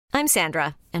I'm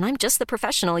Sandra, and I'm just the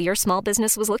professional your small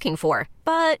business was looking for.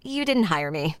 But you didn't hire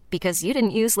me because you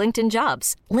didn't use LinkedIn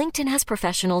Jobs. LinkedIn has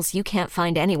professionals you can't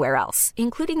find anywhere else,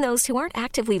 including those who aren't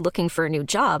actively looking for a new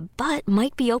job, but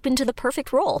might be open to the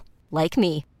perfect role, like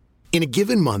me. In a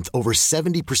given month, over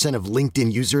 70% of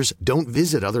LinkedIn users don't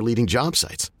visit other leading job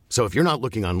sites. So if you're not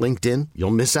looking on LinkedIn,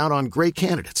 you'll miss out on great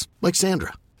candidates like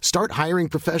Sandra. Start hiring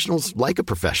professionals like a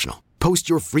professional. Post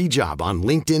your free job on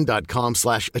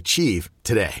linkedin.com/achieve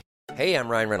today. Hey, I'm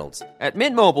Ryan Reynolds. At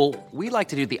Mint Mobile, we like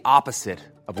to do the opposite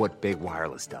of what Big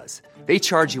Wireless does. They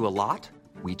charge you a lot,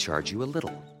 we charge you a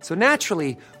little. So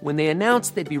naturally, when they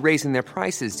announced they'd be raising their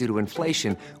prices due to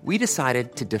inflation, we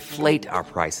decided to deflate our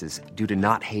prices due to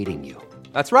not hating you.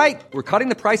 That's right. We're cutting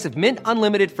the price of Mint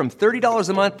Unlimited from $30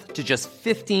 a month to just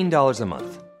 $15 a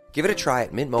month. Give it a try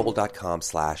at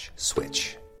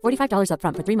mintmobile.com/switch. $45 up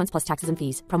front for 3 months plus taxes and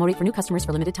fees. Promo rate for new customers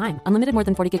for limited time. Unlimited more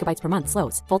than 40 gigabytes per month.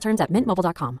 Slows full terms at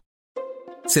mintmobile.com.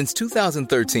 Since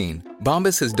 2013,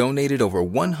 Bombas has donated over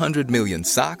 100 million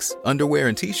socks, underwear,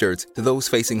 and T-shirts to those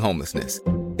facing homelessness.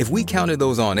 If we counted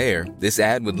those on air, this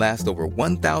ad would last over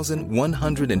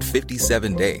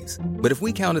 1,157 days. But if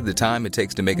we counted the time it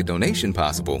takes to make a donation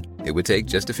possible, it would take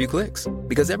just a few clicks.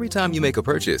 Because every time you make a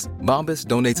purchase, Bombas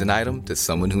donates an item to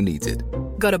someone who needs it.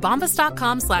 Go to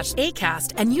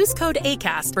bombas.com/ACAST and use code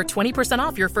ACAST for 20%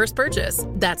 off your first purchase.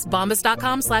 That's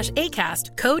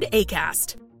bombas.com/ACAST, code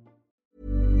ACAST.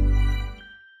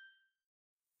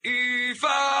 If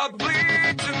I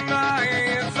bleed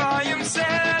tonight, if I am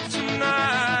sad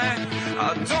tonight,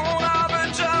 I don't have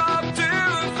a job to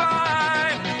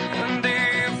find. And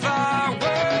if I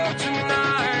work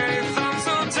tonight, I'm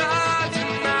so tired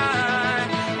tonight,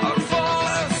 I'll fall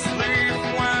asleep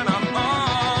when I'm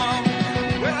home,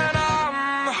 when I'm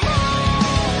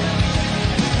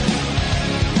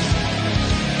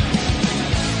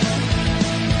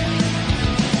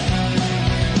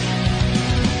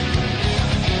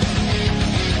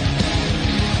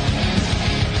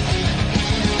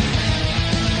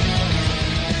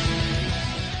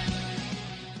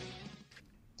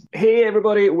Hey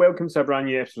everybody, welcome to a brand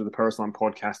new episode of the Power Slam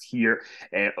podcast here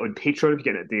on Patreon if you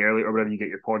get it a day early or wherever you get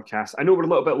your podcast. I know we're a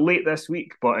little bit late this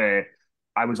week, but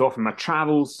I was off on my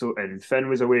travels and Finn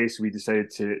was away, so we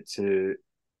decided to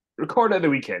record it at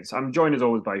the weekend. So I'm joined as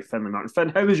always by Finley Martin. Finn,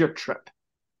 how was your trip?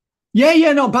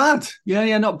 Yeah, not bad.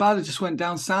 Yeah, not bad. I just went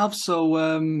down south, so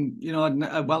I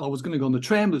was going to go on the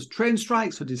train, but there's train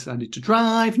strikes, so I decided to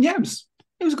drive. And yeah,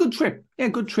 it was a good trip. Yeah,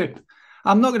 good trip.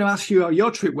 I'm not going to ask you how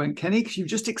your trip went, Kenny, because you've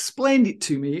just explained it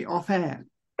to me off air.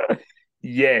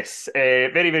 Yes.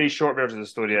 Very, very short version of the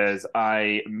story is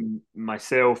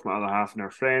myself, my other half and our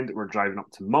friend were driving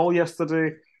up to Mull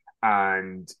yesterday,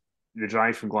 and the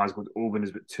drive from Glasgow to Oban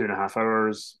is about 2.5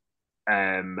 hours.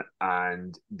 And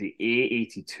the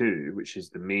A82, which is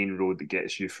the main road that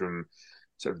gets you from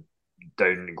sort of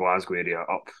down the Glasgow area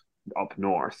up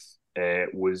north,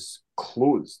 was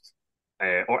closed.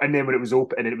 And then when it was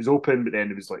open, but then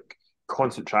there was like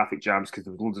constant traffic jams because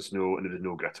there was loads of snow and there was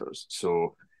no gritters.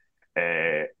 So,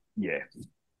 yeah,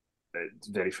 it's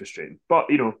very frustrating. But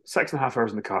 6.5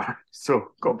 hours in the car,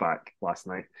 so got back last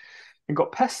night and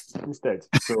got pissed instead.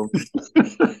 So,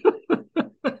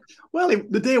 well,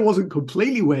 the day wasn't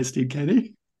completely wasted,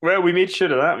 Kenny. Well, we made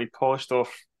sure of that. We polished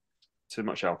off too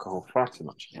much alcohol, far too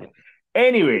much.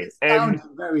 Anyway, sounded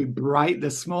very bright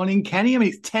this morning, Kenny. I mean,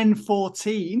 it's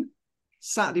 10:14.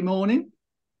 Saturday morning.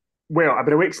 Well, I've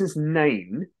been awake since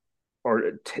 9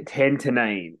 or 10 to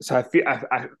 9. So I feel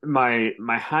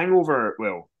my hangover.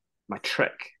 Well, my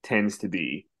trick tends to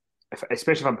be,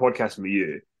 especially if I'm podcasting with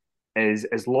you, is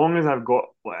as long as I've got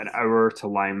an hour to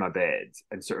lie in my bed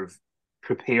and sort of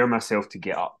prepare myself to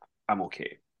get up, I'm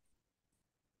okay.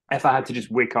 If I had to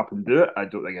just wake up and do it, I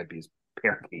don't think I'd be as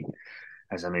perky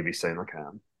as I maybe sound like I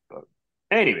am. But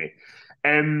anyway,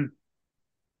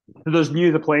 there's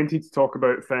news aplenty to talk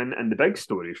about, Finn, and the big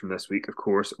story from this week, of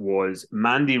course, was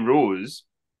Mandy Rose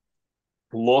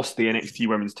lost the NXT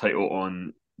Women's title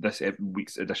on this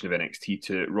week's edition of NXT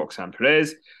to Roxanne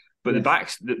Perez. But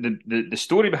yes, the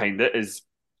story behind it is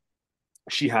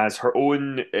she has her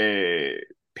own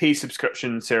pay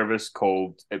subscription service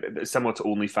called similar to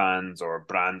OnlyFans or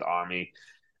Brand Army,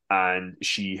 and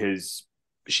she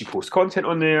posts content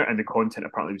on there, and the content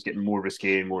apparently was getting more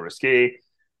risque and more risque.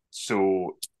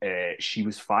 So she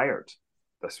was fired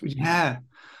this week. Yeah.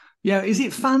 Is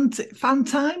it fan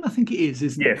time? I think it is,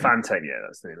 isn't it? Yeah, fan time. Yeah,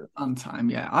 that's the name of it. Fan time.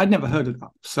 Yeah, I'd never heard of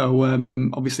that. So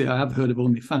obviously, I have heard of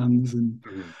OnlyFans, and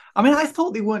I mean, I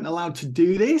thought they weren't allowed to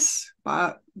do this,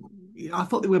 but I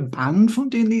thought they were banned from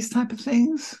doing these type of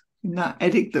things in that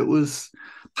edict that was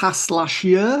passed last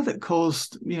year that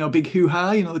caused, big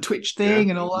hoo-ha, the Twitch thing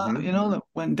and all that, that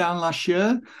went down last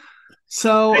year.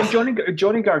 So and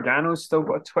Johnny Gargano's still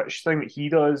got a Twitch thing that he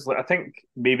does. Like, I think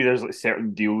maybe there's like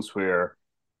certain deals where,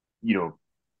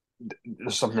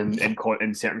 there's something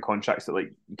in certain contracts that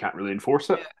like you can't really enforce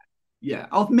it. Yeah.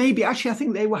 Or maybe actually, I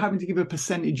think they were having to give a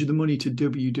percentage of the money to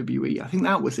WWE. I think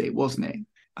that was it, wasn't it?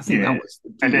 I think that was.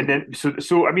 And then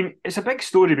so I mean, it's a big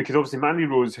story because obviously Mandy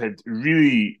Rose had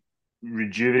really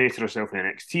rejuvenated herself in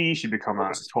NXT. She'd become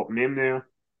a top name there,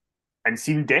 and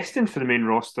seemed destined for the main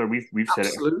roster. We've said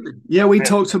it. Absolutely. Yeah, we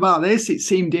talked about this. It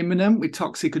seemed imminent with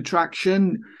Toxic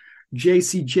Attraction,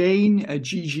 JC Jane,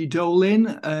 Gigi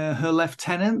Dolin, her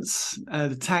lieutenants,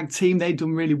 the tag team. They'd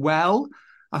done really well.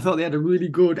 I thought they had a really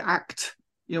good act,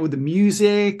 with the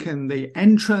music and the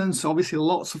entrance. Obviously,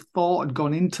 lots of thought had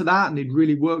gone into that, and they'd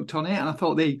really worked on it. And I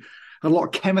thought they had a lot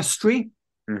of chemistry,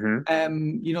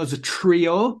 as a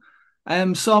trio.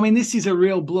 So, I mean, this is a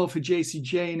real blow for JC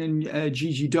Jane and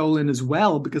Gigi Dolin as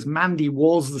well, because Mandy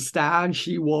was the star and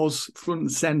she was front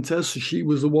and center. So she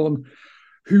was the one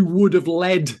who would have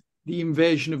led the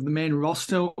invasion of the main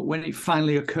roster when it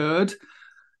finally occurred.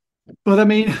 But, I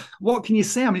mean, what can you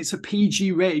say? I mean, it's a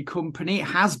PG-rated company. It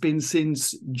has been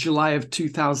since July of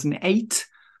 2008,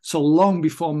 so long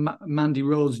before Mandy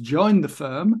Rose joined the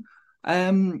firm.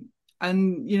 And,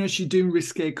 she's doing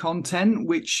risque content,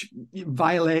 which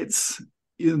violates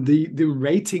the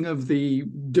rating of the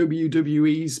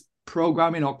WWE's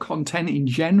programming or content in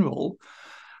general.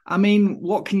 I mean,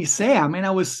 what can you say? I mean,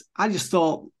 I just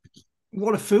thought,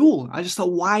 what a fool. I just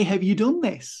thought, why have you done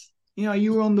this?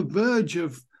 You were on the verge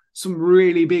of some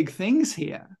really big things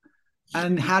here.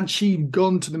 And had she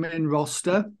gone to the main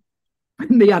roster,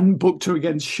 and they hadn't booked her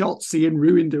against Shotzi and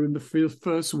ruined her in the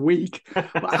first week.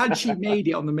 But had she made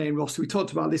it on the main roster, we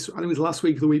talked about this, I think it was last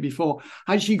week or the week before,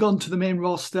 had she gone to the main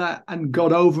roster and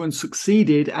got over and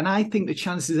succeeded, and I think the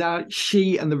chances are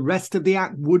she and the rest of the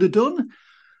act would have done,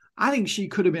 I think she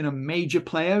could have been a major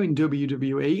player in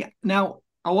WWE. Now,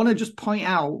 I want to just point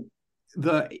out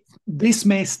that this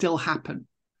may still happen.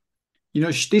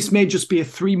 This may just be a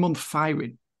 3-month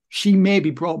firing. She may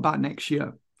be brought back next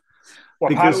year.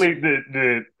 Well, apparently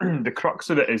the crux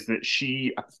of it is that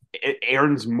she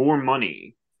earns more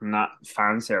money from that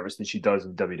fan service than she does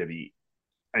in WWE,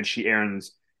 and she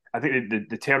earns. I think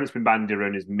the term that's been bandied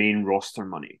around is main roster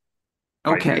money.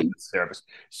 Okay. Service.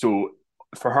 So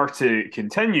for her to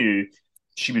continue,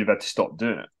 she would have had to stop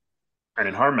doing it, and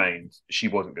in her mind, she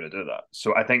wasn't going to do that.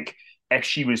 So I think if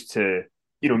she was to,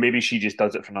 maybe she just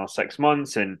does it for another 6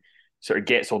 months and sort of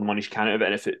gets all the money she can out of it,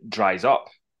 and if it dries up,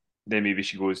 then maybe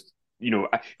she goes.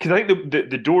 Because I think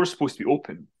the door is supposed to be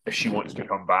open if she wants to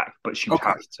come back, but she would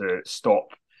have to stop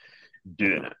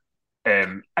doing it.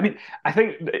 I mean, I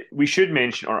think that we should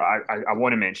mention, or I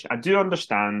want to mention, I do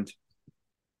understand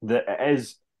that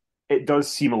it does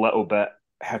seem a little bit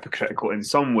hypocritical in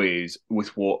some ways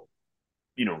with what,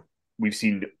 we've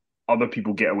seen other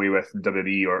people get away with in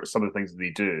WWE or some of the things that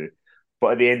they do.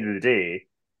 But at the end of the day,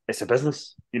 it's a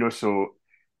business, so...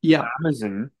 Yeah,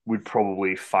 Amazon would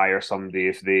probably fire somebody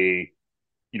if they,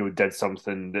 did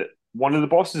something that one of the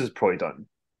bosses has probably done.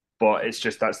 But it's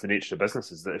just that's the nature of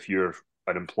business, is that if you're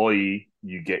an employee,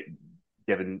 you get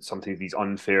given something these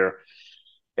unfair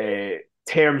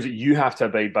terms that you have to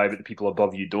abide by, but the people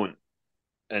above you don't.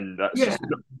 And that's just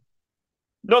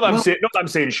not that I'm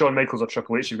saying Shawn Michaels or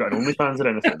Triple H, you've got an OnlyFans or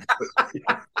anything. But,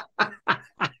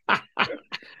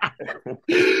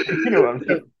 you know what I'm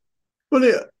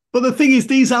saying? But the thing is,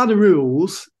 these are the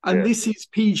rules, and this is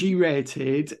PG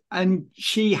rated, and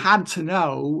she had to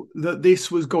know that this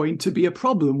was going to be a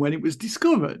problem when it was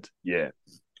discovered. Yeah.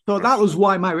 So that was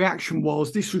why my reaction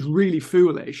was, this was really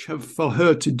foolish for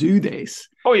her to do this.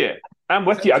 Oh, yeah. I'm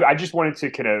with you. I just wanted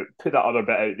to kind of put that other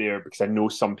bit out there because I know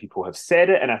some people have said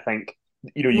it, and I think,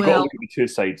 you got to look at the two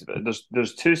sides of it.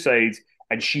 There's two sides,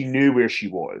 and she knew where she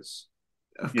was.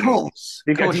 Of course.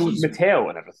 They've got Mattel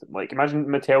and everything. Like, imagine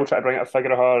Mattel trying to bring out a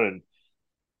figure of her, and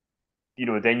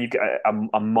then you get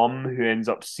a mum who ends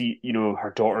up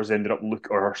her daughter's ended up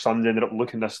or her son's ended up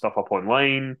looking this stuff up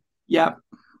online. Yeah.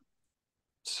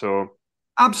 So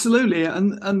absolutely,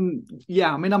 and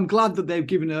yeah, I mean, I'm glad that they've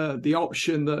given her the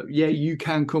option that you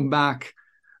can come back,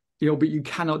 but you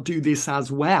cannot do this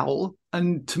as well.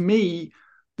 And to me,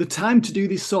 the time to do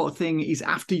this sort of thing is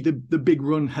after the big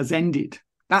run has ended.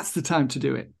 That's the time to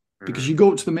do it, because you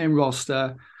go up to the main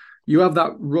roster, you have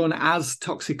that run as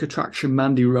Toxic Attraction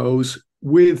Mandy Rose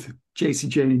with JC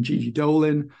Jane and Gigi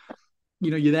Dolin.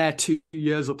 You're there 2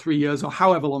 years or 3 years or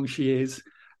however long she is.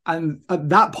 And at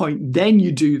that point, then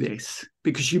you do this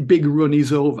because your big run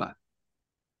is over.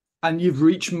 and you've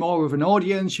reached more of an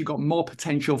audience, you've got more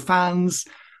potential fans,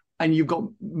 and you've got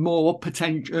more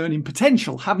earning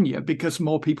potential, haven't you? Because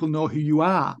more people know who you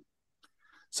are.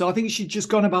 So I think she's just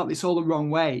gone about this all the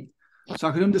wrong way. So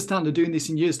I can understand her doing this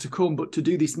in years to come, but to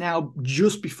do this now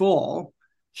just before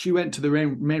she went to the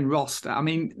main roster, I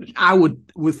mean, I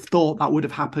would have thought that would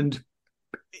have happened,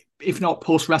 if not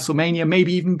post WrestleMania,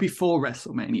 maybe even before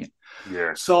WrestleMania.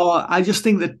 Yeah. So I just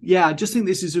think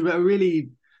this is a really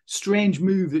strange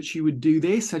move that she would do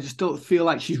this. I just don't feel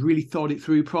like she's really thought it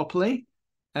through properly.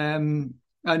 And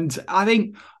I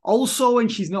think also when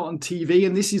she's not on TV,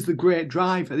 and this is the great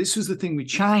driver, this was the thing with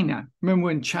China. Remember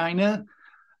when China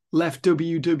left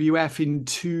WWF in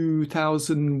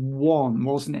 2001,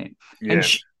 wasn't it? Yeah. And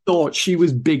she thought she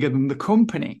was bigger than the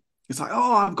company. It's like,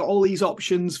 oh, I've got all these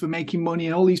options for making money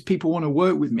and all these people want to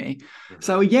work with me. Mm-hmm.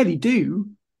 So yeah, they do,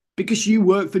 because you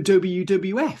work for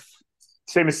WWF.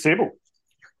 Same as Sable.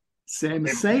 Same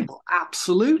as Sable,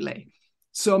 absolutely.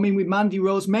 So, I mean, with Mandy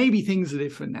Rose, maybe things are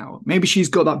different now. Maybe she's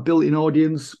got that built-in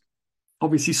audience.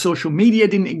 Obviously, social media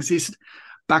didn't exist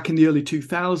back in the early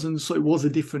 2000s, so it was a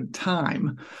different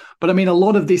time. But, I mean, a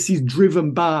lot of this is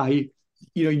driven by,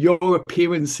 your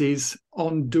appearances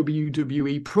on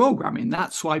WWE programming.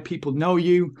 That's why people know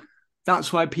you.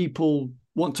 That's why people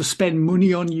want to spend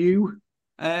money on you.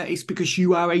 It's because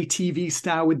you are a TV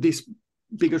star with this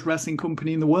biggest wrestling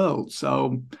company in the world.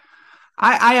 So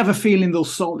I have a feeling they'll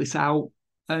sort this out,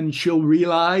 and she'll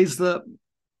realize that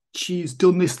she's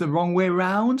done this the wrong way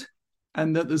around,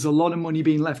 and that there's a lot of money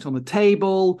being left on the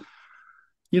table.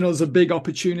 There's a big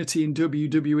opportunity in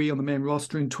WWE on the main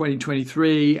roster in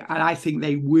 2023, and I think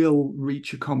they will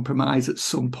reach a compromise at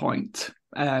some point,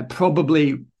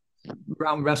 probably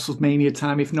around WrestleMania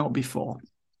time, if not before.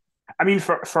 I mean,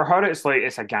 for her,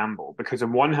 it's a gamble, because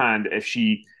on one hand, if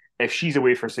she's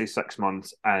away for, say, 6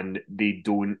 months and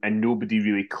nobody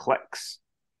really clicks,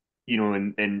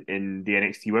 in the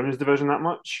NXT women's division that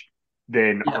much,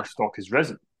 then her stock has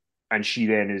risen, and she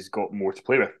then has got more to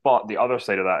play with. But the other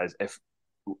side of that is, if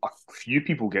a few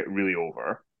people get really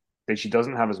over, then she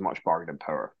doesn't have as much bargaining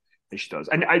power as she does.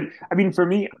 And I mean, for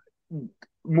me,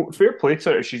 fair play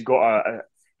to her if she's got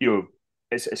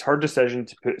it's her decision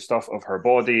to put stuff of her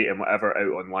body and whatever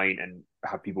out online and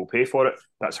have people pay for it.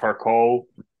 That's her call.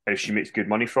 If she makes good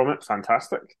money from it,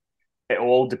 fantastic. It'll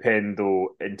all depend, though,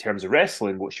 in terms of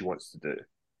wrestling, what she wants to do.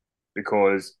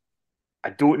 Because I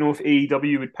don't know if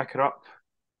AEW would pick her up,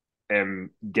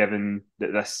 given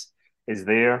that this is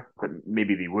there, but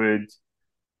maybe they would.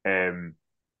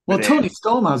 Well, Toni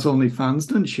Storm has OnlyFans,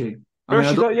 doesn't she?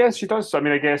 Yes, she does. So, I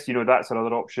mean, I guess, that's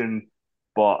another option.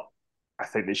 But I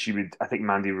think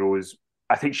Mandy Rose,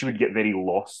 I think she would get very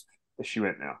lost if she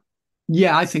went there.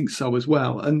 Yeah, I think so as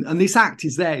well. And this act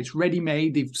is there. It's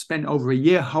ready-made. They've spent over a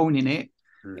year honing it.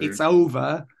 Mm-hmm. It's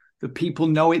over. The people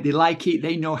know it. They like it.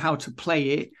 They know how to play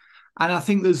it. And I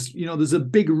think there's a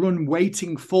big run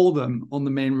waiting for them on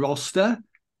the main roster.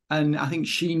 And I think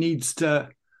she needs to,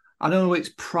 I don't know if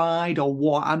it's pride or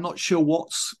what. I'm not sure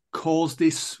what's caused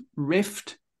this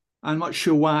rift. I'm not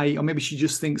sure why. Or maybe she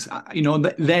just thinks,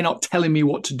 they're not telling me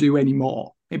what to do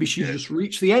anymore. Maybe she's just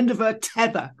reached the end of her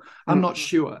tether. I'm not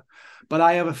sure. But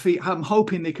I'm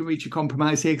hoping they can reach a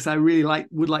compromise here, because I really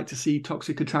would like to see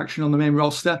Toxic Attraction on the main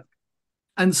roster.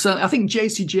 And so I think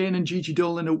Jacy Jayne and Gigi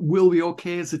Dolan will be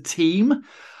okay as a team,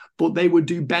 but they would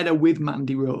do better with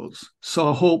Mandy Rose. So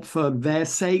I hope for their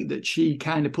sake that she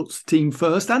kind of puts the team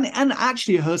first, and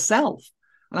actually herself.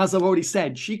 And as I've already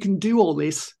said, she can do all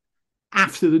this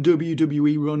after the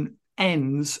WWE run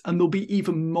ends, and there'll be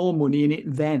even more money in it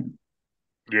then.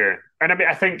 Yeah. And I mean,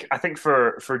 I think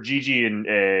for Gigi and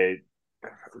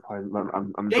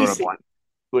I'm drawing a blank.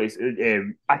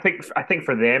 I think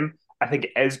for them, I think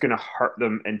it is going to hurt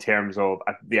them in terms of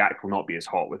the act will not be as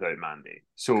hot without Mandy.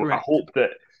 So correct. I hope that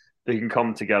they can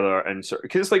come together and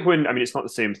because it's like when, I mean, it's not the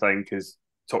same thing, because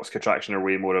Toxic Attraction are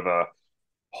way more of a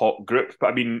hot group. But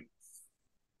I mean,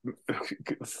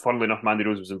 funnily enough, Mandy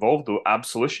Rose was involved though.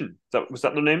 Absolution. Was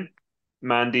that their name?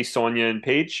 Mandy, Sonya, and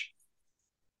Paige.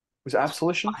 Was it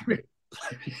Absolution?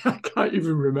 I can't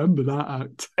even remember that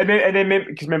act. And then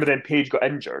because remember then Paige got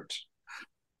injured,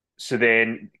 so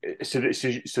then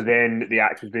the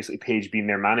act was basically Paige being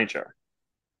their manager,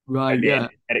 right? And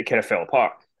it kind of fell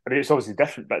apart. I mean, it's obviously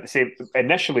different, but the same.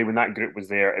 Initially, when that group was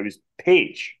there, it was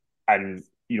Paige and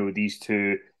these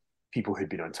two people who'd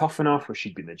been on Tough Enough, where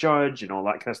she'd been the judge and all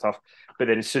that kind of stuff. But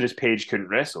then as soon as Paige couldn't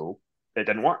wrestle, it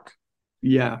didn't work.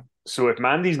 Yeah. So if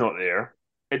Mandy's not there,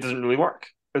 it doesn't really work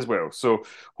as well. So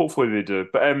hopefully they do.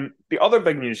 But the other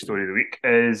big news story of the week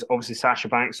is obviously Sasha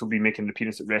Banks will be making an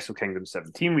appearance at Wrestle Kingdom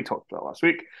 17. We talked about that last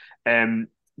week.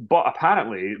 But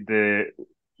apparently the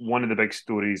one of the big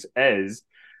stories is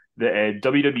that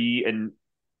WWE and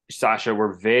Sasha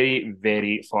were very,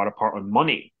 very far apart on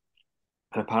money.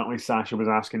 And apparently Sasha was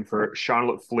asking for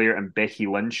Charlotte Flair and Becky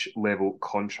Lynch level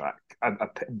contract. A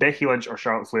Becky Lynch or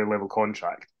Charlotte Flair level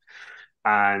contract.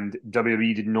 And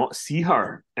WWE did not see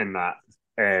her in that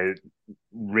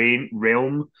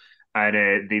realm.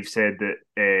 And they've said that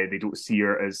they don't see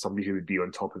her as somebody who would be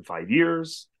on top in 5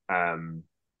 years.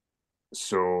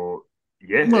 So,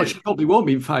 yeah. Well, she probably won't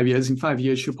be in 5 years. In 5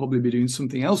 years, she'll probably be doing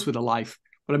something else with her life.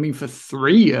 But I mean, for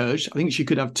 3 years, I think she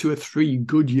could have 2 or 3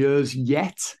 good years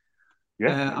yet.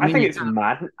 Yeah, I think it's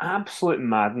absolute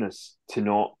madness to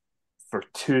not for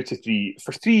 3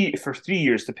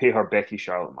 years to pay her Becky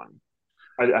Charlotte money.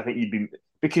 I think you'd be,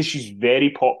 because she's very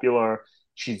popular.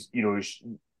 She's,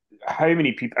 how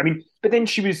many people? I mean, but then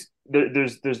she was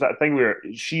there's that thing where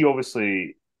she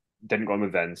obviously didn't go on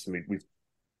with Vince, and we've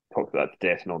talked about that to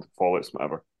death and all the fallouts,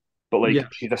 whatever. But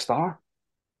she's a star,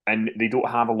 and they don't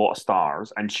have a lot of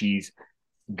stars, and she's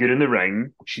good in the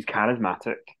ring. She's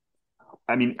charismatic.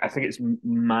 I mean, I think it's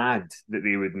mad that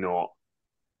they would not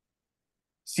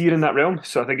see her in that realm.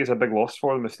 So I think it's a big loss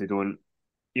for them if they don't,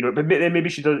 But then maybe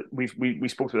she does. We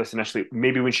spoke about this initially.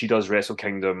 Maybe when she does Wrestle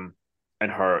Kingdom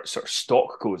and her sort of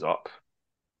stock goes up,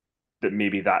 that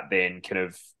maybe that then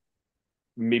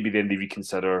maybe then they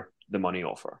reconsider the money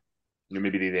offer.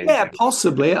 Maybe they then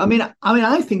possibly. I mean,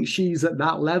 I think she's at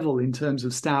that level in terms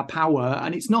of star power,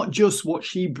 and it's not just what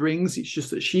she brings; it's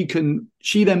just that she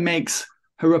then makes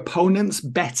her opponents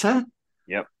better.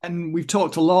 Yep. And we've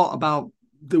talked a lot about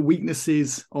the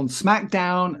weaknesses on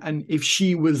SmackDown, and if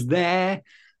she was there,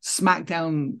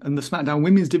 SmackDown and the SmackDown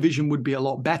women's division would be a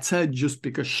lot better, just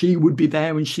because she would be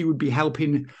there and she would be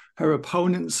helping her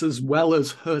opponents as well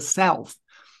as herself.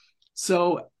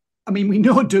 So, I mean, we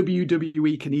know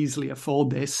WWE can easily afford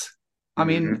this. I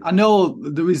mean, I know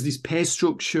there is this pay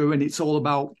structure and it's all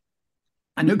about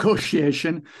a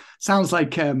negotiation. Sounds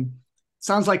like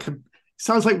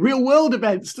real world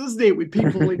events, doesn't it, with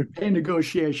people in pay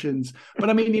negotiations? But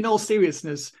I mean, in all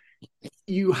seriousness,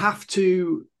 you have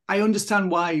to. I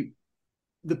understand why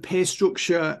the pay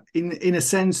structure, in a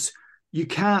sense, you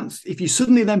can't. If you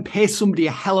suddenly then pay somebody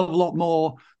a hell of a lot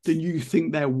more than you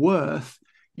think they're worth,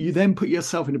 you then put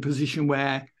yourself in a position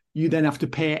where you then have to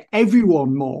pay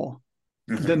everyone more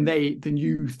than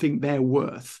you think they're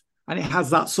worth, and it has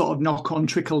that sort of knock-on,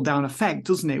 trickle-down effect,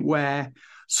 doesn't it? Where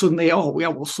suddenly,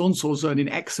 so-and-so's earning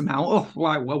X amount. Oh,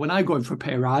 right, well, when I go in for a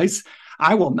pay rise,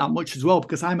 I want that much as well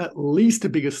because I'm at least a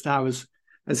bigger star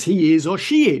as he is or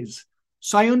she is.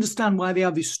 So I understand why they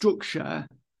have this structure.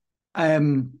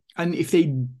 And if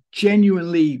they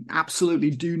genuinely,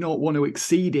 absolutely do not want to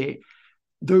exceed it,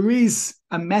 there is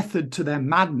a method to their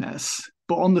madness.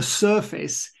 But on the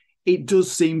surface, it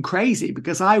does seem crazy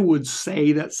because I would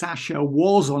say that Sasha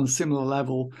was on a similar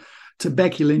level to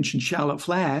Becky Lynch and Charlotte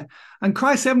Flair. And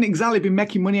Christ, they haven't exactly been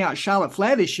making money out of Charlotte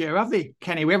Flair this year, have they,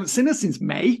 Kenny? We haven't seen her since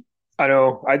May. I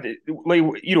know.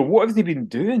 What have they been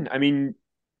doing? I mean,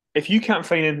 if you can't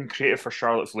find anything creative for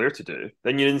Charlotte Flair to do,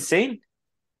 then you're insane.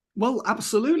 Well,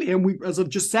 absolutely. And as I've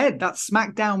just said, that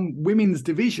SmackDown women's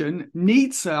division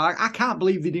needs her. I can't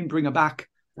believe they didn't bring her back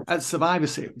at Survivor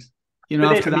Series.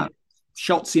 After that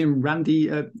Shotzi and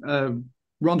Ronda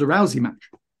Rousey match.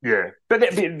 Yeah, but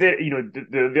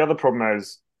the other problem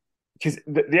is because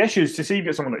the issue is to say you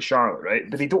get someone like Charlotte, right?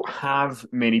 But they don't have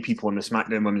many people in the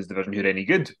SmackDown Women's division who are any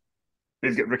good.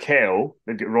 They've got Raquel,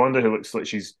 they've got Ronda, who looks like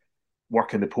she's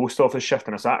working the post office shift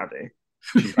on a Saturday.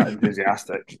 She's that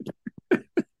enthusiastic. I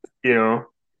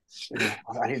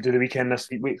need to do the weekend this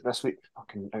week.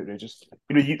 Fucking outrageous.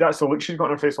 That's the look she's got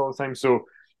on her face all the time. So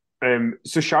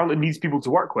Charlotte needs people to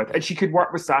work with, and she could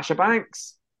work with Sasha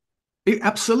Banks.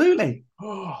 Absolutely.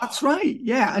 That's right.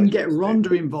 Yeah, and get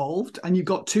Ronda involved, and you've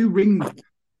got two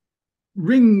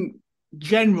ring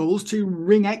generals, two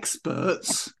ring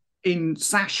experts in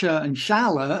Sasha and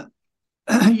Charlotte.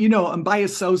 And by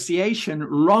association,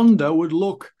 Ronda would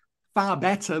look far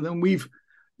better than we've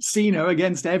seen her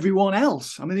against everyone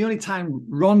else. I mean, the only time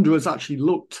Ronda has actually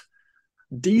looked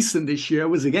decent this year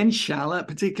was against Charlotte,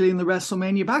 particularly in the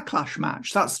WrestleMania Backlash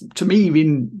match. That's, to me,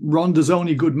 been Ronda's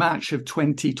only good match of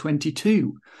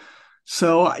 2022.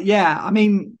 So, yeah, I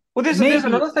mean... Well, there's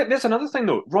another thing. There's another thing,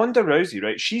 though. Ronda Rousey,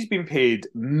 right? She's been paid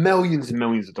millions and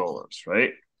millions of dollars,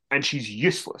 right? And she's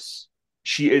useless.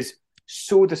 She is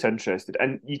so disinterested.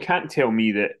 And you can't tell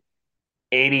me that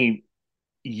any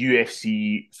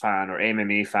UFC fan or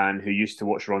MMA fan who used to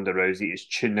watch Ronda Rousey is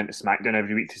tuning into SmackDown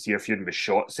every week to see her feuding with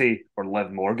Shotzi or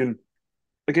Liv Morgan.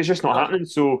 Like, it's just not happening.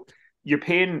 So you're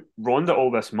paying Ronda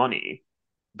all this money,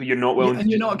 but you're not willing and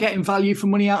you're not getting value for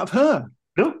money out of her.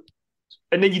 No.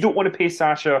 And then you don't want to pay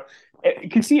Sasha. You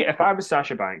can see if I was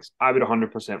Sasha Banks, I would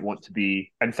 100% want to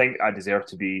be and think I deserve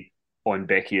to be on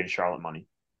Becky and Charlotte money.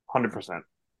 100%.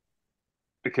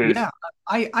 Because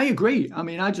I agree. I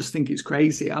mean, I just think it's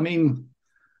crazy. I mean,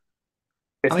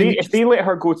 if they let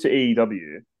her go to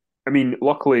AEW, I mean,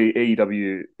 luckily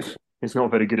AEW is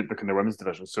not very good at booking their women's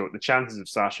division, so the chances of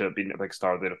Sasha being a big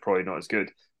star there are probably not as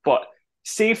good. But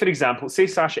say, for example, say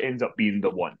Sasha ends up being the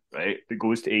one, right, that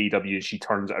goes to AEW and she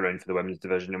turns it around for the women's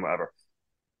division and whatever.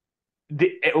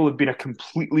 It'll have been a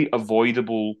completely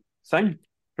avoidable thing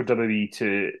for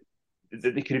WWE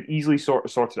that they could have easily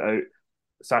sorted it out.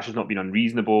 Sasha's not been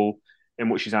unreasonable in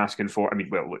what she's asking for. I mean,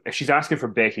 well, look, if she's asking for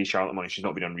Becky Charlotte money, she's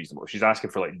not been unreasonable. If she's asking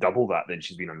for like double that, then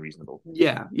she's been unreasonable.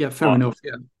 Yeah, fair enough.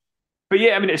 Yeah. But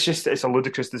yeah, I mean, it's a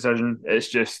ludicrous decision. It's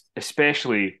just,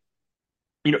 especially,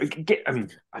 you know, I mean,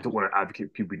 I don't want to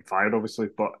advocate people being fired, obviously,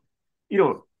 but, you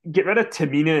know, get rid of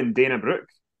Tamina and Dana Brooke.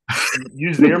 And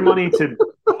use their money to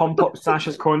pump up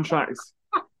Sasha's contracts.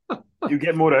 You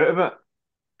get more out of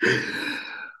it.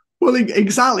 Well,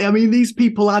 exactly. I mean, these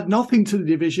people add nothing to the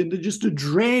division. They're just a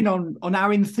drain on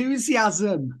our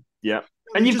enthusiasm. Yeah.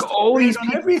 And you've got all these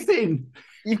people, everything.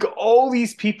 You've got all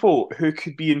these people who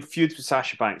could be in feuds with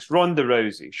Sasha Banks, Ronda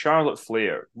Rousey, Charlotte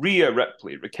Flair, Rhea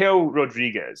Ripley, Raquel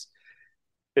Rodriguez.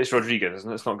 It's Rodriguez,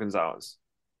 isn't it? It's not Gonzalez.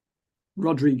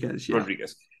 Rodriguez, yeah.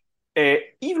 Rodriguez.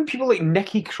 Even people like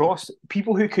Nikki Cross,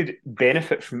 people who could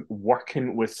benefit from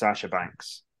working with Sasha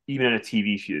Banks, even in a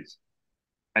TV feud.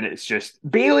 And it's just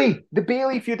Bayley, the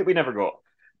Bayley feud that we never got.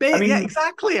 Yeah,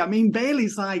 exactly. I mean,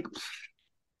 Bayley's like...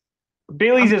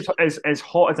 Bayley's as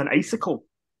hot as an icicle.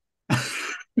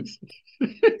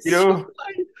 You know?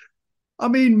 I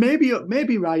mean,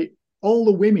 maybe right, all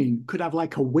the women could have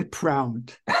like a whip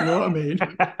round. You know what I mean?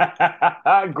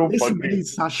 Listen, we need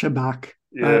Sasha back.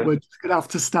 Yeah. We're just going to have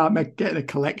to start getting a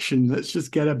collection. Let's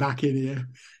just get her back in here.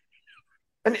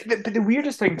 But the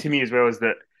weirdest thing to me as well is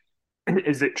that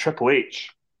Triple H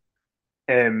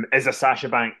is a Sasha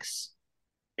Banks.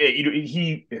 You know,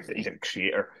 he's a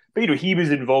creator, but you know he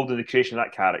was involved in the creation of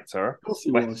that character. Of course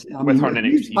he was. With her in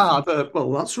NXT.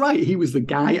 Well, that's right. He was the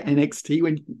guy at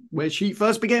NXT where she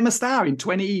first became a star in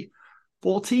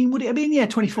 2014. Would it have been? Yeah,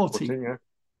 2014.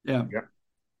 Yeah.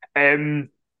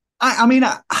 I mean,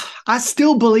 I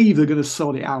still believe they're going to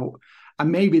sort it out,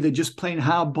 and maybe they're just playing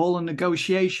hardball in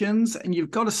negotiations. And you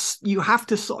have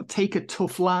to sort of take a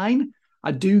tough line.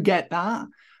 I do get that.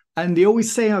 And they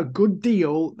always say a good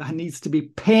deal that needs to be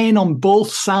paying on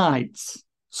both sides.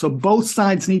 So both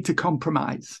sides need to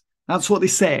compromise. That's what they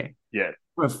say. Yeah.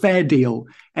 For a fair deal.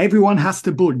 Everyone has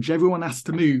to budge. Everyone has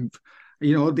to move.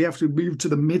 You know, they have to move to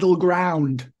the middle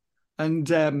ground.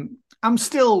 And I'm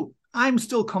still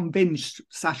convinced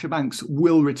Sasha Banks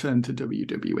will return to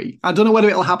WWE. I don't know whether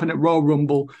it'll happen at Royal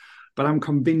Rumble, but I'm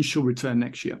convinced she'll return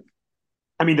next year.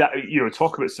 I mean, that, you know,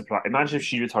 talk about surprise. Imagine if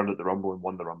she returned at the Rumble and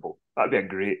won the Rumble. That'd be a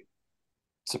great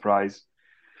surprise.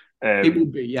 It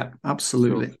would be, yeah,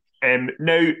 absolutely.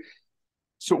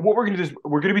 So what we're going to do is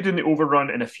we're going to be doing the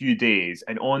overrun in a few days,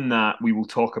 and on that we will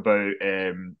talk about.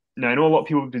 Now I know a lot of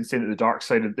people have been saying that the dark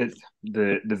side of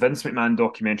the Vince McMahon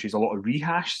documentary is a lot of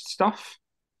rehashed stuff,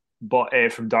 but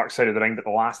from Dark Side of the Ring, but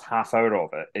the last half hour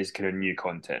of it is kind of new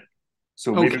content.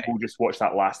 So maybe we'll just watch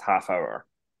that last half hour.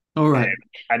 All right.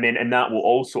 And that will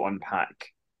also unpack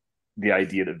the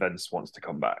idea that Vince wants to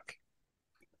come back.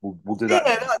 We'll do that.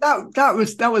 Yeah,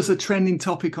 that was a trending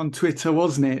topic on Twitter,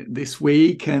 wasn't it, this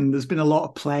week? And there's been a lot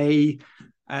of play.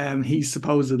 He's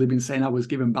supposedly been saying I was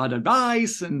given bad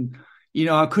advice, and you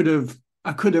know, I could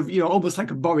have, you know, almost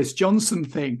like a Boris Johnson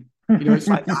thing. You know, it's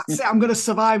like, that's it, I'm going to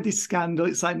survive this scandal.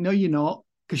 It's like, no, you're not,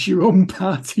 because your own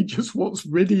party just wants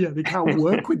rid of you. They can't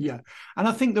work with you. And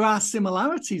I think there are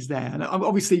similarities there. And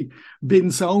obviously,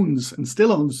 Vince owns and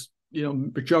still owns, you know,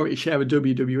 majority share of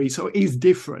WWE, so it is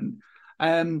different.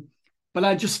 But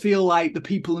I just feel like the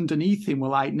people underneath him were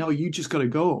like, no, you just got to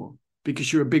go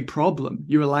because you're a big problem.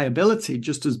 You're a liability,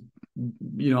 just as,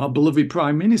 you know, our beloved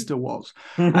Prime Minister was.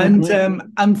 And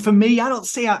for me, I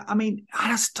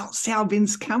just don't see how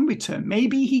Vince can return.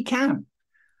 Maybe he can.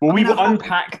 Well, we will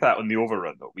unpack that on the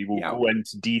overrun, though. We will go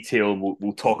into detail.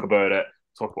 We'll talk about it.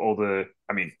 Talk about all the.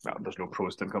 I mean, there's no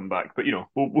pros to come back, but you know,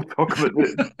 we'll talk about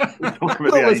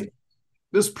the.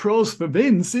 There's pros for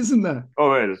Vince, isn't there?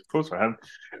 Oh, yeah, there's pros for him.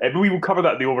 But we will cover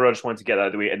that in the overrun. I just wanted to get that out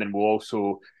of the way, and then we'll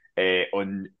also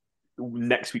on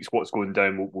next week's What's Going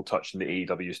Down, we'll touch on the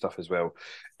AEW stuff as well.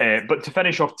 But to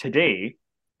finish off today,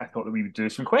 I thought that we would do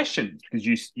some questions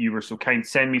because you were so kind to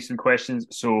send me some questions.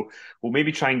 So we'll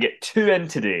maybe try and get 2 in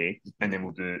today, and then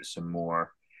we'll do some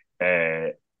more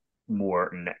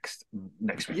more next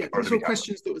week. Yeah, or these the were week after.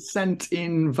 questions that were sent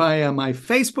in via my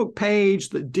Facebook page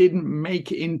that didn't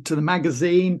make it into the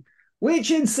magazine,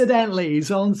 which incidentally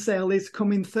is on sale this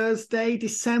coming Thursday,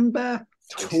 December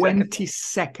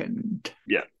 22nd.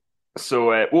 Yeah.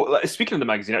 So, speaking of the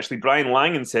magazine, actually, Brian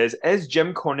Langan says, is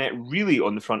Jim Cornette really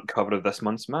on the front cover of this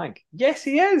month's mag? Yes,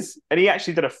 he is. And he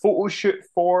actually did a photo shoot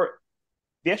for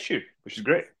the issue, which is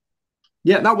great.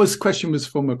 Yeah, that question was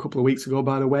from a couple of weeks ago,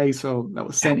 by the way. So that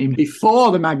was sent in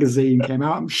before the magazine came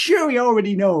out. I'm sure he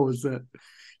already knows that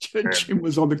Jim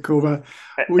was on the cover.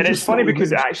 And it's funny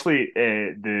because actually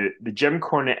the Jim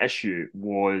Cornette issue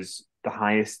was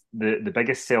the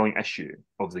biggest selling issue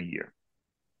of the year,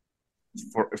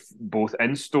 for both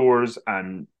in stores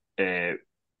and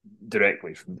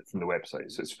directly from the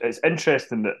website. So it's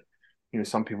interesting that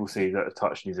some people say that a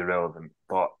touch is irrelevant,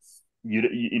 but your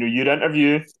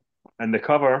interview and the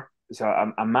cover is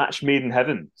a match made in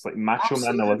heaven. It's like Macho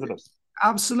Man Elizabeth.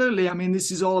 Absolutely. I mean,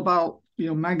 this is all about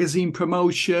magazine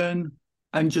promotion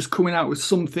and just coming out with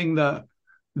something that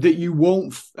you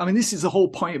won't. I mean, this is the whole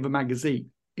point of a magazine,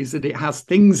 is that it has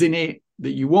things in it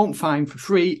that you won't find for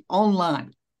free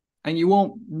online. And you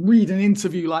won't read an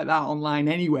interview like that online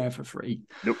anywhere for free.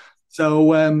 Nope.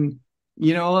 So,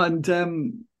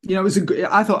 it was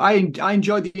I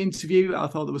enjoyed the interview. I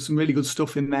thought there was some really good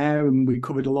stuff in there, and we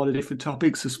covered a lot of different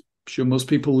topics, as I'm sure most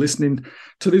people listening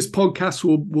to this podcast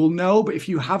will know. But if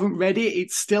you haven't read it,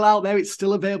 it's still out there. It's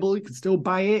still available. You can still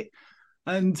buy it.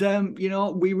 And,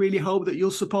 we really hope that you'll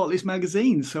support this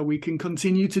magazine so we can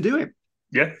continue to do it.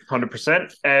 Yeah,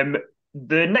 100%.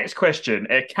 The next question,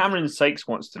 Cameron Sykes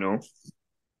wants to know,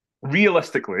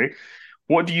 realistically,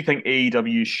 what do you think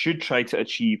AEW should try to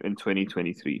achieve in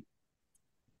 2023?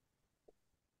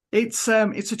 It's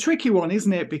a tricky one,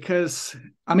 isn't it? Because,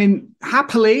 I mean,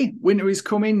 happily, winter is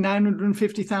coming,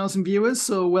 950,000 viewers.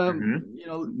 So,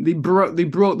 they broke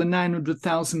the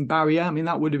 900,000 barrier. I mean,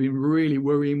 that would have been really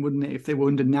worrying, wouldn't it, if they were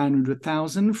under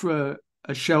 900,000 for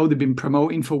a show they've been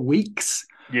promoting for weeks.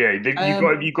 Yeah,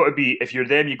 you've got to be, if you're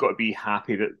them, you've got to be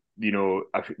happy that,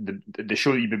 the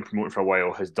show that you've been promoting for a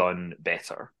while has done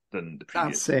better than the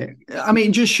previous. That's it. I mean,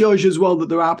 it just shows you as well that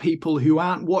there are people who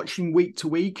aren't watching week to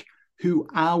week who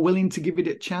are willing to give it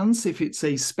a chance if it's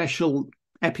a special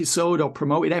episode or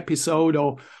promoted episode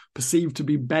or perceived to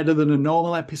be better than a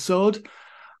normal episode.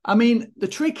 I mean, the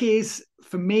trick is,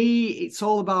 for me, it's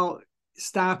all about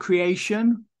star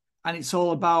creation, and it's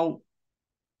all about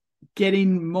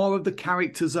getting more of the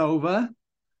characters over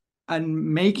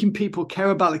and making people care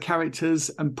about the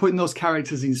characters and putting those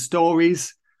characters in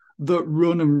stories that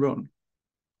run and run.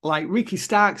 Like Ricky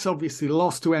Starks obviously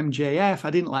lost to MJF. I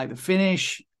didn't like the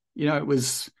finish. It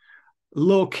was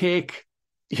low kick,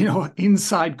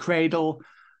 inside cradle.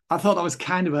 I thought that was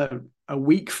kind of a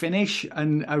weak finish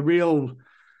and a real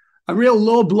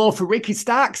low blow for Ricky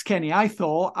Starks, Kenny. I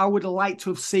thought I would have liked to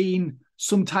have seen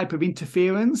some type of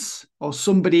interference or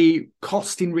somebody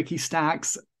costing Ricky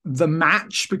Starks the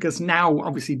match, because now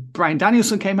obviously Bryan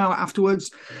Danielson came out afterwards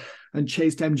and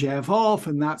chased MJF off,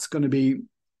 and that's going to be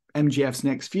MJF's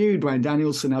next feud. Bryan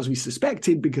Danielson, as we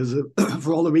suspected, because of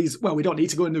for all the reasons. Well, we don't need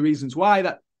to go into the reasons why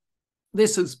that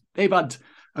they've had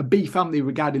a beef family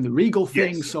regarding the Regal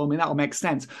thing. Yes. So I mean that'll make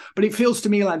sense. But it feels to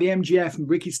me like the MJF and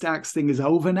Ricky Starks thing is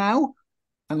over now,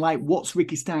 and like what's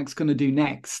Ricky Starks going to do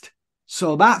next?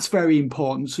 So that's very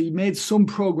important. So you made some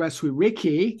progress with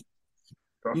Ricky.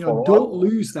 Don't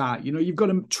lose that. You've got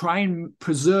to try and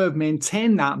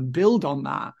maintain that and build on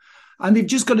that. And they've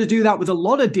just got to do that with a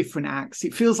lot of different acts.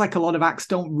 It feels like a lot of acts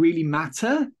don't really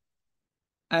matter.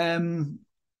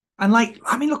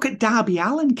 Look at Darby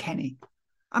Allin, Kenny.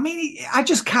 I mean, I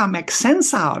just can't make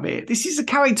sense out of it. This is a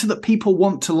character that people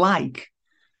want to like.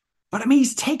 But I mean,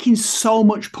 he's taking so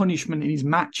much punishment in his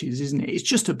matches, isn't it? It's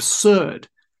just absurd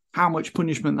how much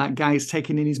punishment that guy is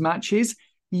taking in his matches.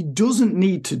 He doesn't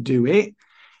need to do it.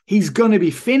 He's going to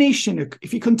be finished. And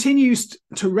if he continues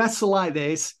to wrestle like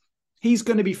this, he's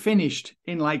going to be finished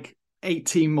in like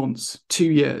 18 months, 2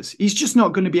 years. He's just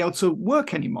not going to be able to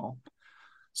work anymore.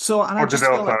 So, or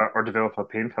develop a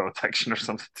pain pill addiction or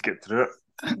something to get through it.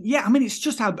 Yeah, I mean, it's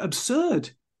just absurd.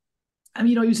 I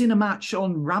mean, he was in a match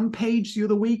on Rampage the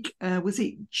other week. Was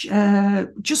it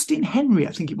Justin Henry?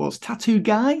 I think it was, tattooed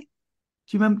guy.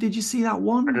 Do you remember? Did you see that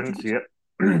one? I didn't see it,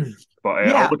 but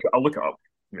yeah. I'll look it up.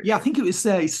 Yeah, I think it was.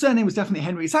 His surname was definitely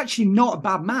Henry. It's actually not a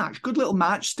bad match. Good little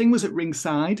match. Sting was at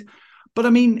ringside, but I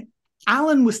mean,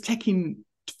 Allen was taking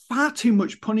far too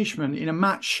much punishment in a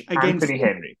match against Anthony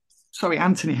Henry. Sorry,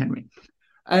 Anthony Henry.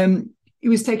 He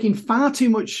was taking far too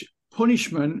much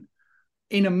punishment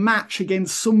in a match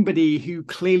against somebody who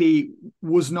clearly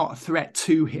was not a threat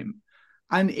to him.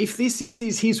 And if this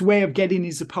is his way of getting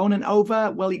his opponent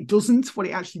over, well, it doesn't. What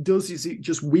it actually does is it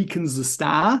just weakens the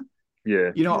star.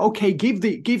 Yeah. You know, okay, give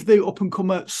the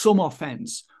up-and-comer some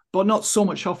offense, but not so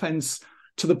much offense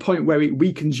to the point where it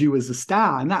weakens you as a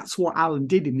star. And that's what Allen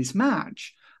did in this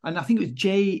match. And I think it was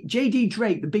J.D.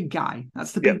 Drake, the big guy.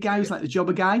 That's the big guy who's like the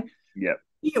jobber guy. Yeah.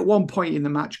 He at one point in the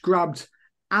match grabbed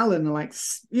Allen and like,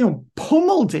 you know,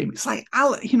 pummeled him. It's like,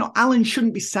 Allen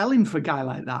shouldn't be selling for a guy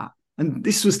like that. And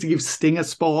this was to give Sting a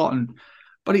spot.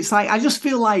 But it's like, I just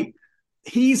feel like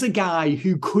he's a guy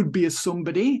who could be a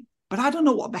somebody, but I don't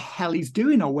know what the hell he's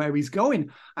doing or where he's going.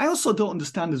 I also don't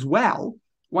understand as well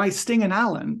why Sting and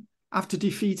Allen, after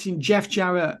defeating Jeff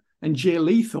Jarrett and Jay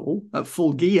Lethal at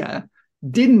Full Gear,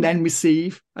 didn't then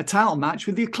receive a title match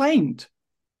with the Acclaimed.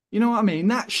 You know what I mean?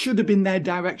 That should have been their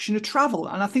direction of travel.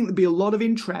 And I think there'd be a lot of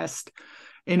interest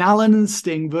in Allen and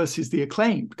Sting versus the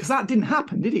Acclaimed, because that didn't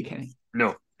happen, did it, Kenny?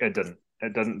 No, it didn't.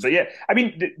 It doesn't. But yeah, I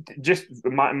mean, just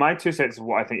my 2 cents of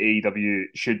what I think AEW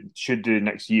should do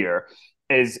next year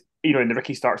is, you know, in the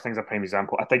Ricky Starks thing's a prime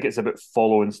example. I think it's about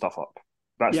following stuff up.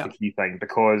 That's the key thing,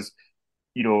 because,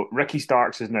 you know, Ricky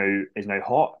Starks is now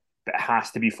hot, but it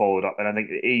has to be followed up. And I think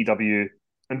the AEW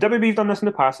and WWE've done this in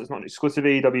the past. It's not an exclusive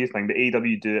AEW thing, but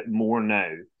AEW do it more now.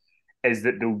 Is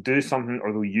that they'll do something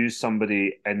or they'll use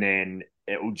somebody and then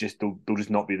they'll just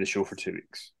not be the show for 2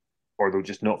 weeks, or they'll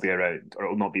just not be around, or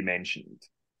it'll not be mentioned,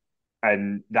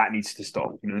 and that needs to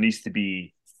stop. You know, there needs to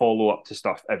be follow up to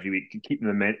stuff every week, keep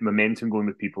the momentum going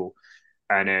with people,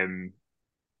 and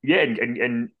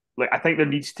like I think there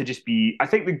needs to just be. I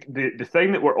think the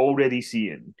thing that we're already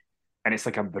seeing, and it's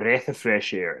like a breath of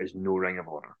fresh air, is no Ring of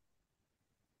Honor.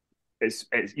 It's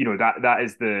you know that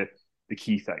is the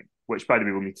key thing. Which, by the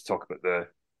way, we'll need to talk about the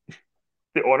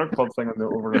Honor Club thing on the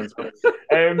overround.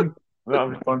 That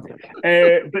was fun.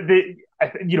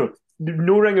 But you know,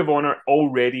 no Ring of Honor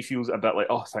already feels a bit like,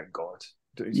 oh, thank God.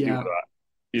 Don't deal with that.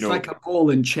 It's like a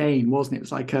ball and chain, wasn't it?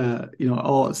 It's like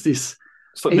it's this.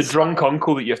 It's like the drunk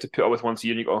uncle that you have to put up with once a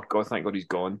year, and you go, oh God, thank God he's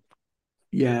gone.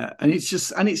 Yeah, and it's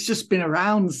just been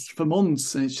around for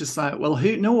months, and it's just like, well,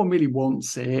 no one really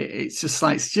wants it. It's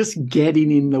just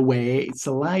getting in the way. It's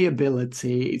a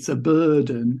liability. It's a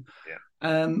burden. Yeah.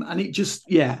 And it just,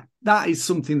 that is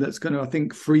something that's going to, I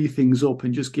think, free things up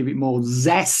and just give it more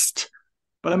zest.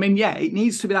 But I mean, it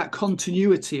needs to be that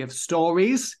continuity of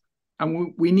stories,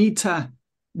 and we need to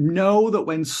know that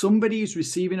when somebody is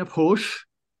receiving a push,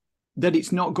 that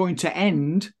it's not going to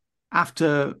end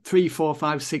after 3, 4,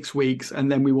 5, 6 weeks,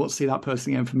 and then we won't see that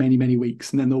person again for many, many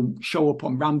weeks. And then they'll show up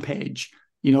on Rampage,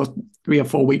 3 or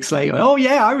 4 weeks later. Oh,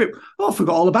 yeah, I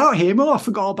forgot all about him. Oh, I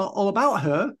forgot all about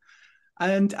her.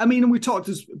 And I mean, we talked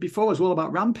before as well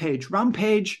about Rampage.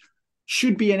 Rampage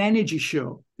should be an energy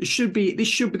show. This should be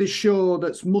the show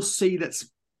that's must-see, that's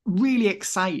really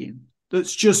exciting,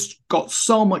 that's just got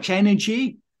so much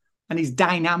energy and is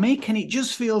dynamic, and it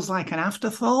just feels like an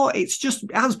afterthought. It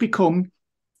has become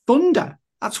Thunder.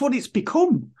 That's what it's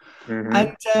become.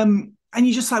 Mm-hmm. And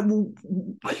you're just like, well,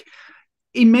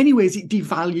 in many ways, it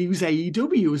devalues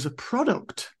AEW as a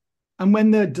product. And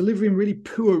when they're delivering really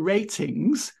poor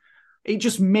ratings, it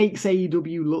just makes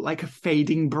AEW look like a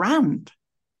fading brand.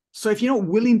 So if you're not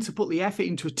willing to put the effort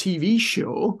into a TV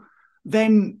show,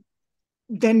 then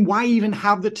why even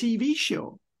have the TV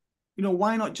show?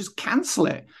 Why not just cancel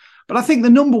it? But I think the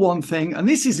number one thing, and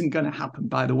this isn't going to happen,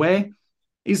 by the way,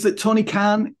 is that Tony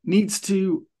Khan needs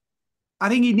to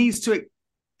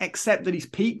accept that he's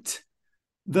peaked,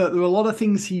 that there are a lot of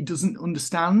things he doesn't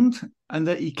understand and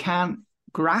that he can't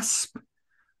grasp.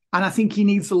 And I think he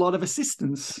needs a lot of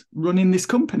assistance running this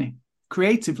company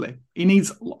creatively. He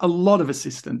needs a lot of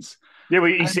assistance. Yeah,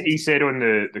 well, he said on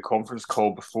the conference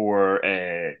call before,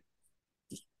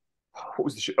 what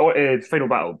was the show? Final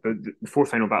Battle. Before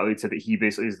Final Battle, he said that he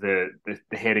basically is the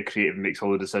head of creative and makes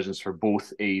all the decisions for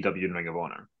both AEW and Ring of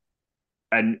Honor.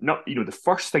 And not, the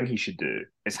first thing he should do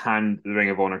is hand the Ring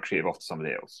of Honor creative off to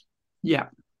somebody else. Yeah.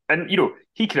 And,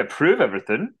 he can approve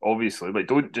everything, obviously. Like,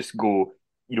 don't just go,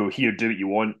 here, do what you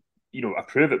want,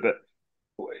 approve it. But,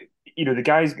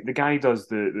 the guy does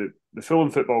the Fulham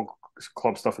Football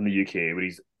Club stuff in the UK, where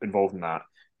he's involved in that.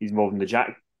 He's involved in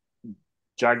the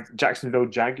Jacksonville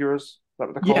Jaguars. Is that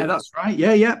what they're called? Yeah, that's right.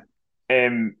 Yeah.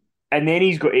 And then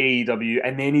he's got AEW,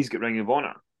 and then he's got Ring of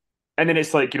Honor. And then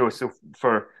it's like, so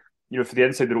for the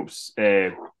Inside the Ropes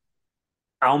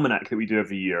almanac that we do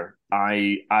every year,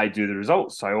 I do the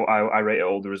results. So I write out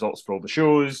all the results for all the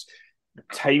shows,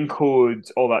 time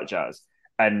codes, all that jazz.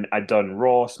 And I'd done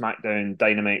Raw, SmackDown,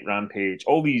 Dynamite, Rampage,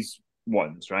 all these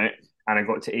ones, right? And I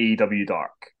got to AEW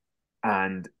Dark.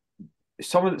 And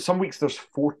some weeks there's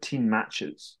 14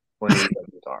 matches on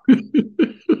AEW Dark.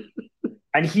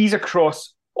 And he's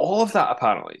across all of that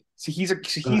apparently. So he's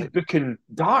Right. booking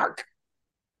Dark,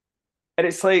 and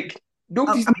it's like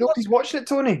I nobody's watching it,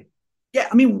 Tony. Yeah,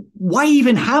 I mean, why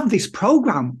even have this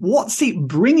program? What's it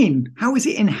bringing? How is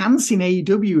it enhancing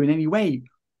AEW in any way?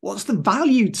 What's the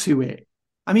value to it?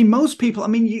 I mean, most people, I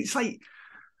mean, it's like,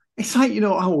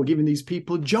 oh, we're giving these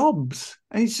people jobs.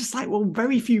 And it's just like, well,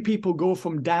 very few people go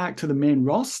from Dark to the main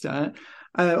roster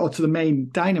or to the main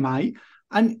Dynamite.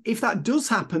 And if that does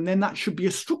happen, then that should be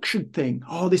a structured thing.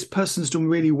 Oh, this person's done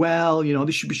really well.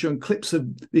 They should be showing clips of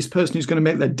this person who's going to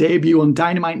make their debut on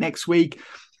Dynamite next week.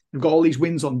 They've got all these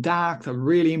wins on Dark. They're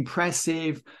really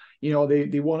impressive. They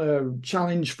want to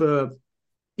challenge for,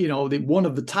 one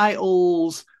of the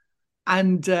titles.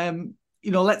 And,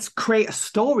 let's create a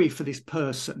story for this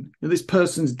person. This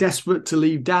person's desperate to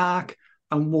leave Dark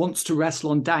and wants to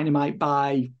wrestle on Dynamite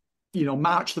by,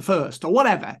 March the 1st or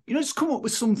whatever. Just come up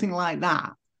with something like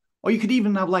that. Or you could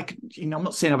even have I'm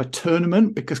not saying have a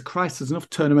tournament because Christ, there's enough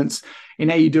tournaments in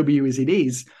AEW as it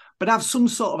is. But have some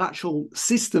sort of actual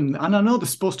system. And I know they're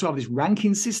supposed to have this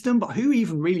ranking system, but who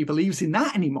even really believes in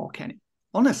that anymore, Kenny?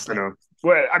 Honestly. I know.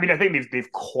 Well, I mean, I think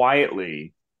they've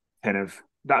quietly kind of,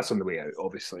 that's on the way out,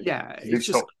 obviously. Yeah. They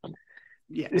stopped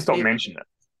mentioning it.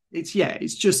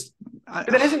 It's just. But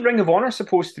then isn't Ring of Honor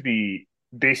supposed to be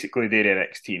basically their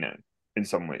NXT now, in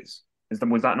some ways?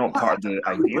 Was that not part of the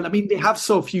idea? Well, I mean, they have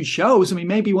so few shows. I mean,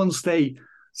 maybe once they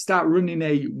start running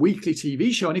a weekly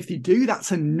TV show, and if they do,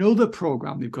 that's another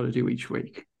program they've got to do each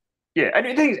week. Yeah, and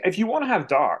the thing is, if you want to have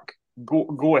Dark,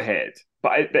 go ahead.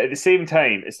 But at the same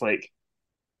time, it's like,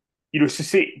 so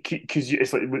say, because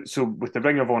it's like, so with the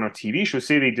Ring of Honor TV show,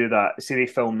 say they do that, say they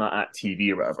film that at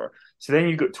TV or whatever. So then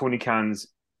you've got Tony Khan's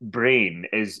brain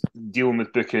is dealing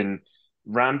with booking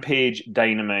Rampage,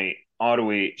 Dynamite,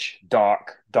 ROH,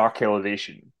 Dark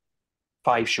Elevation,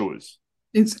 5 shows.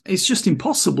 It's just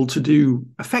impossible to do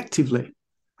effectively.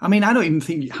 I mean, I don't even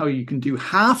think how you can do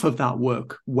half of that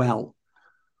work well.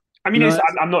 I mean,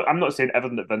 I'm not saying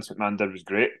everything that Vince McMahon did was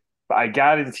great, but I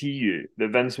guarantee you that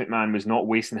Vince McMahon was not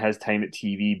wasting his time at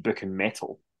TV booking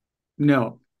Metal.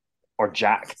 No. Or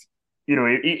Jacked.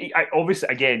 Obviously,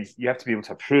 again, you have to be able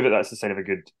to approve it. That's the sign of a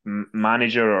good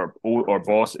manager or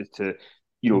boss is to,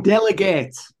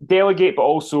 delegate, but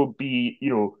also be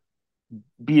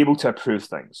able to approve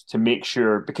things to make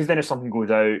sure, because then if something goes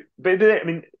out, but I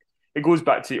mean, it goes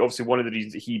back to obviously one of the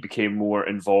reasons that he became more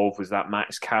involved was that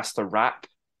Max Caster rap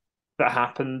that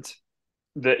happened.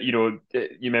 That you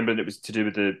remember that it was to do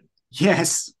with the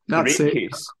that's rape it.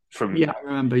 case from I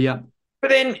remember. But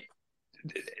then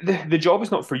the job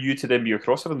is not for you to then be a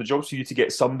crossover. The job's for you to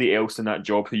get somebody else in that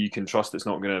job who you can trust that's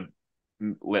not going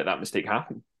to let that mistake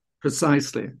happen.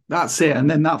 Precisely. That's it. And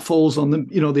then that falls on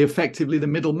the effectively the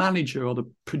middle manager or the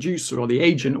producer or the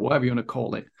agent or whatever you want to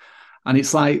call it. And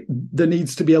it's like there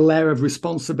needs to be a layer of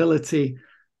responsibility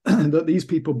that these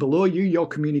people below you're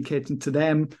communicating to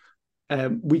them.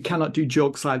 We cannot do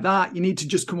jokes like that. You need to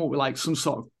just come up with some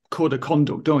sort of code of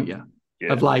conduct, don't you?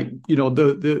 Yeah. Of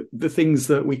the things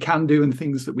that we can do and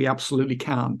things that we absolutely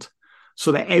can't,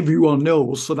 so that everyone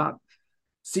knows, so that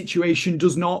situation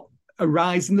does not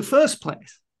arise in the first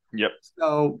place. Yep.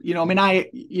 So,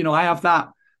 I have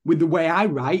that with the way I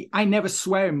write. I never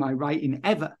swear in my writing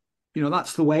ever.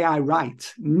 That's the way I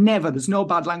write. Never. There's no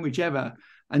bad language ever.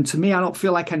 And to me, I don't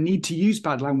feel like I need to use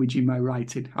bad language in my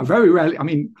writing. I very rarely, I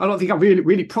don't think I've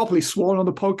really properly sworn on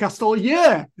the podcast all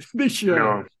year this year.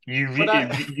 No, you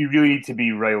really need to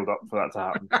be riled up for that to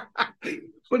happen.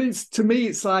 But to me,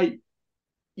 it's like,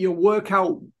 work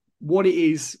out what it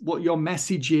is, what your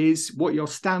message is, what your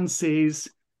stance is,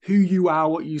 who you are,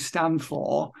 what you stand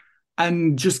for,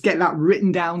 and just get that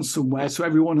written down somewhere so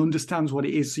everyone understands what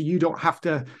it is. So you don't have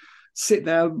to sit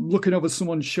there looking over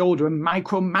someone's shoulder and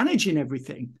micromanaging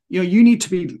everything. You need to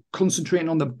be concentrating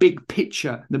on the big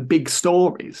picture, the big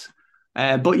stories.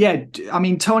 But yeah, I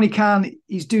mean, Tony Khan,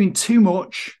 he's doing too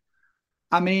much.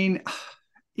 I mean,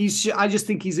 I just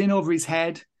think he's in over his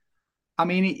head. I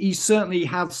mean, he certainly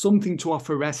has something to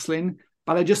offer wrestling,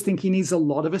 but I just think he needs a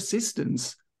lot of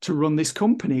assistance to run this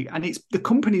company. And the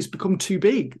company's become too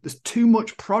big. There's too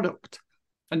much product,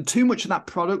 and too much of that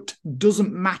product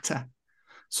doesn't matter.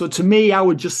 So to me, I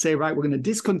would just say, right, we're going to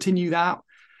discontinue that.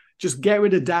 Just get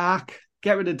rid of Dark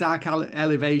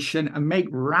Elevation and make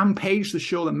Rampage the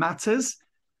show that matters.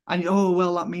 And,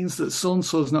 that means that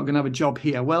so-and-so is not going to have a job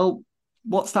here. Well,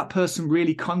 what's that person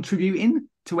really contributing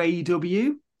to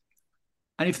AEW?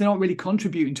 And if they're not really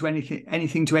contributing to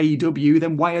anything to AEW,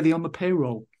 then why are they on the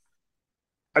payroll?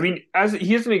 I mean, as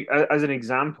an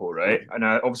example, right? And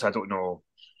obviously, I don't know.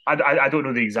 I don't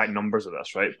know the exact numbers of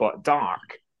this, right? But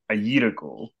Dark a year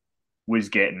ago was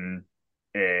getting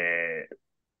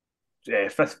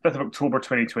 5th of October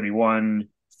 2021,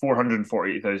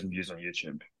 448,000 views on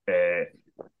YouTube.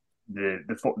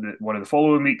 One of the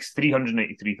following weeks,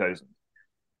 393,000.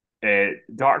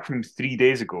 Dark from 3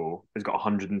 days ago has got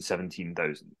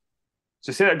 117,000.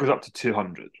 So say that goes up to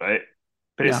 200, right?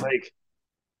 But it's like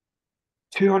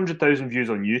 200,000 views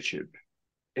on YouTube.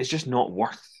 It's just not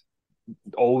worth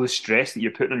all the stress that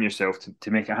you're putting on yourself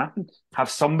to make it happen. Have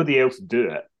somebody else do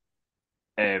it,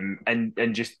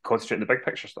 and just concentrate on the big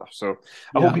picture stuff. So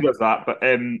I hope he does that. But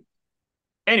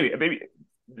anyway, maybe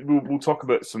we'll talk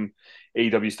about some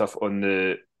AEW stuff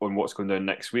on what's going down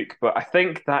next week. But I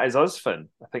think that is us, Finn.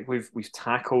 I think we've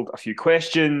tackled a few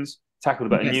questions,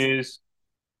 tackled a bit of news.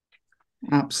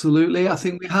 Absolutely, I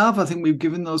think we have. I think we've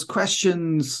given those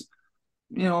questions,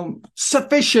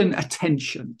 sufficient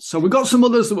attention. So we've got some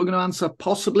others that we're going to answer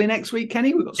possibly next week,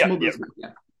 Kenny. We've got some others.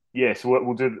 Yeah, so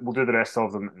we'll do the rest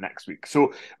of them next week.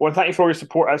 So I want to thank you for all your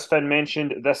support. As Finn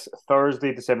mentioned, this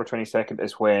Thursday, December 22nd,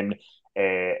 is when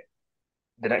the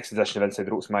next edition of Inside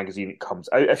the Ropes magazine comes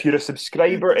out. If you're a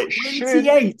subscriber, it should...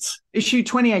 Issue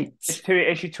 28.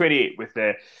 Issue 28 with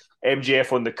the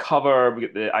MJF on the cover. We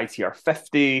get the ITR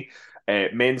 50,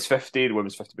 men's 50, the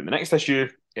women's 50 in the next issue.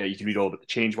 You can read all about the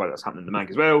change, why that's happening in the mag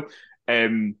as well.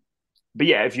 But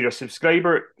yeah, if you're a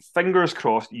subscriber, fingers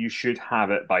crossed, you should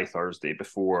have it by Thursday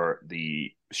before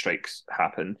the strikes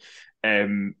happen.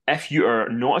 If you are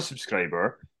not a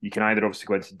subscriber, you can either obviously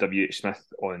go into WH Smith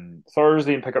on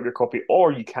Thursday and pick up your copy,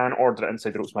 or you can order it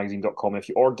InsideTheRopesMagazine.com. If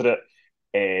you order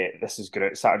it, this is going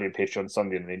out Saturday on Patreon,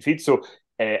 Sunday on the main feed. So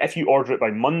if you order it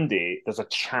by Monday, there's a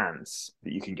chance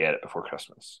that you can get it before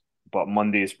Christmas. But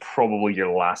Monday is probably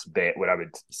your last bet where I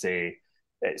would say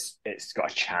it's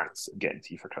got a chance of getting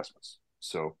to you for Christmas.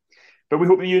 So, but we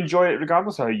hope that you enjoy it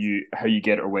regardless of how you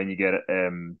get it or when you get it. A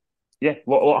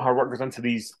lot of hard work goes into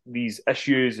these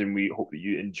issues, and we hope that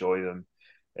you enjoy them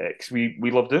because we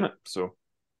love doing it. So,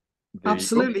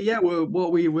 absolutely, yeah.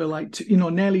 We're like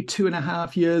nearly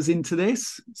 2.5 years into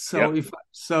this. So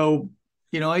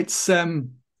it's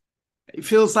it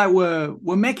feels like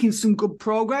we're making some good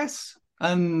progress.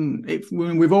 And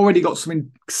we've already got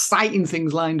some exciting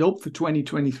things lined up for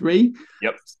 2023.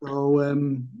 Yep. So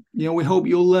we hope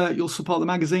you'll support the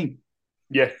magazine.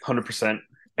 Yeah, 100%.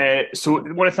 So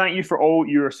I want to thank you for all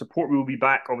your support. We will be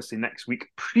back obviously next week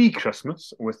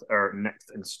pre-Christmas with our next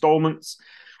installments.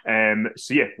 I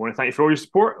want to thank you for all your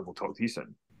support, and we'll talk to you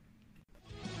soon.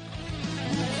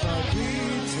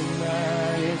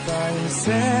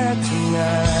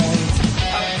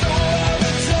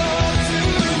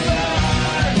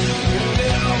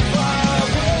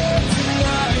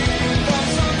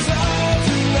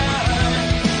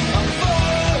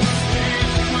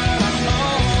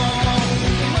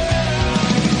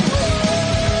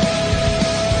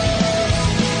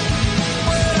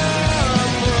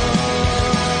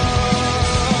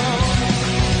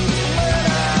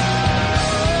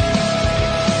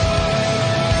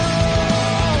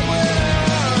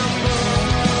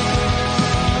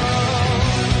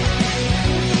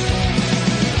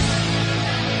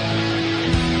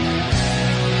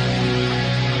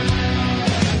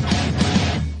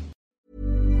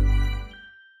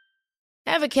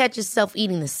 Ever catch yourself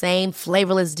eating the same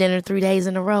flavorless dinner 3 days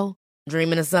in a row?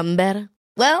 Dreaming of something better?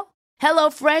 Well,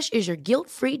 HelloFresh is your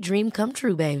guilt-free dream come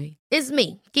true, baby. It's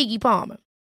me, Keke Palmer.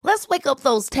 Let's wake up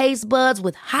those taste buds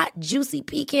with hot, juicy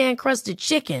pecan-crusted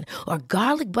chicken or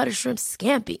garlic butter shrimp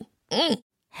scampi.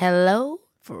 Hello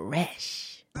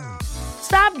Fresh.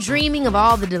 Stop dreaming of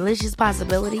all the delicious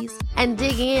possibilities and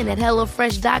dig in at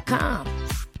HelloFresh.com.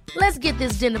 Let's get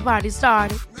this dinner party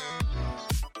started.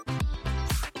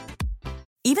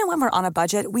 Even when we're on a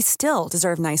budget, we still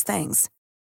deserve nice things.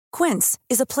 Quince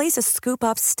is a place to scoop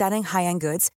up stunning high-end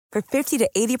goods for 50 to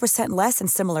 80% less than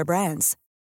similar brands.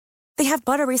 They have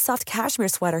buttery soft cashmere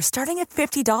sweaters starting at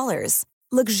 $50,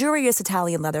 luxurious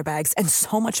Italian leather bags, and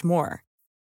so much more.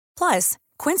 Plus,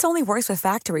 Quince only works with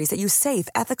factories that use safe,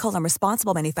 ethical, and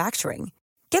responsible manufacturing.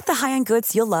 Get the high-end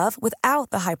goods you'll love without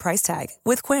the high price tag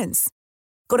with Quince.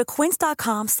 Go to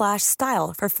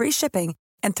quince.com/style for free shipping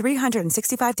and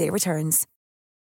 365-day returns.